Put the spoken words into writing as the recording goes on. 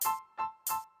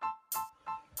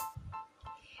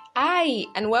Hi,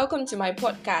 and welcome to my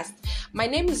podcast. My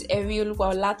name is Eriol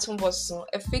Olatunbosun,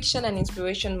 a fiction and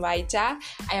inspiration writer.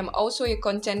 I am also a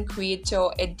content creator,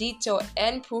 editor,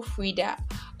 and proofreader.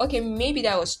 Okay, maybe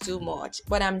that was too much,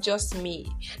 but I'm just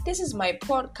me. This is my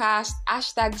podcast,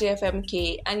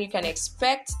 #JFMK, and you can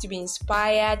expect to be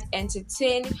inspired,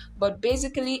 entertained, but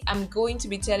basically, I'm going to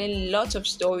be telling lots of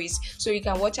stories, so you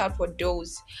can watch out for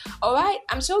those. Alright,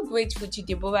 I'm so grateful to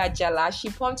Deborah Jala. She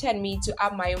prompted me to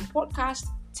have my own podcast.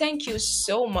 Thank you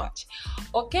so much.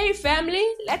 Okay, family,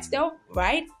 let's delve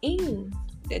right in.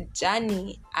 The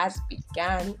journey has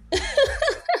begun.